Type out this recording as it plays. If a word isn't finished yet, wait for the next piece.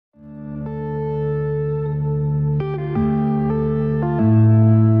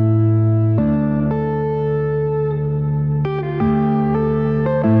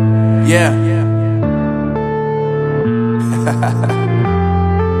Yeah.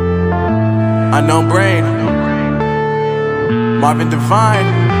 Unknown Brain, Marvin Divine.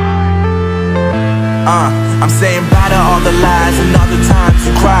 I'm saying bye to all the lies and all the times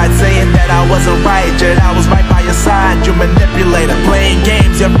you cried, saying that I wasn't right, yet I was right by your side. You manipulator, playing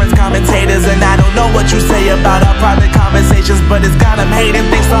games, your friends commentators, and I don't know what you say about our private conversations, but it's got them hating.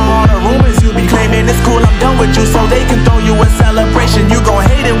 Thanks to all the rumors you be claiming. It's cool, I'm done with you, so they can throw you a celebration. You gon'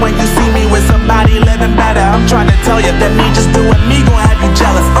 hate it when you see me with somebody living better. I'm trying to tell you that me just doing me gon' have you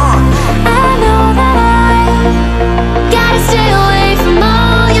jealous. I know that I gotta stay away from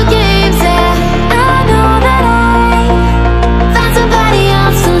all your games, yeah. I know that I found somebody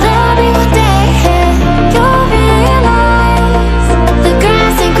else to love me one day, yeah. You'll realize the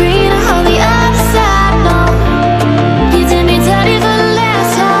grass ain't greener on the other side, no. You did me dirty for the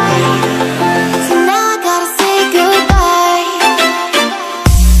last time, so now I gotta say goodbye.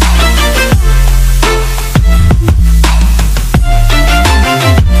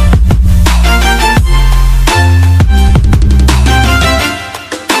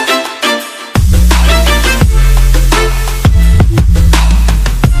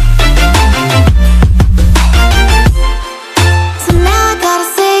 So now I gotta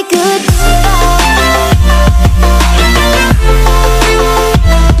say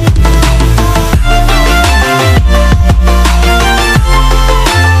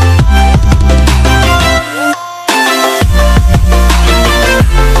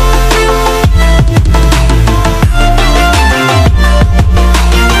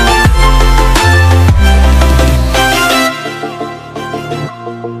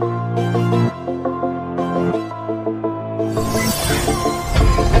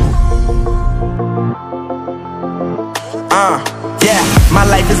Yeah, my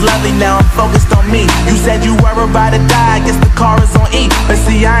life is lovely now, I'm focused on me. You said you were about to die, I guess the car is on E. But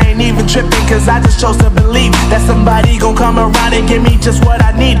see, I ain't even tripping, cause I just chose to believe that somebody gon' come around and give me just what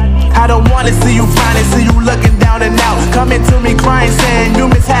I need. I don't wanna see you finding, see you looking down and out, coming to me crying, saying you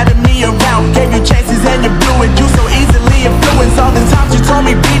miss having me around. Gave you chances and you blew it, you so easily influenced. All the times you told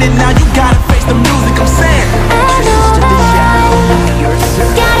me beat it, now you gotta face the music. I'm saying I know that I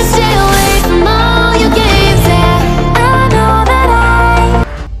gotta stay away from all your games, yeah. I know that I.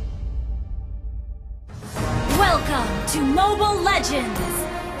 Welcome to Mobile Legends!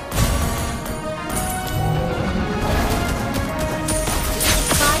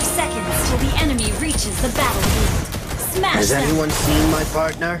 5 seconds till the enemy reaches the battlefield. Smash Has them! anyone seen my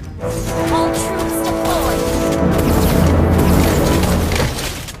partner? All troops deployed!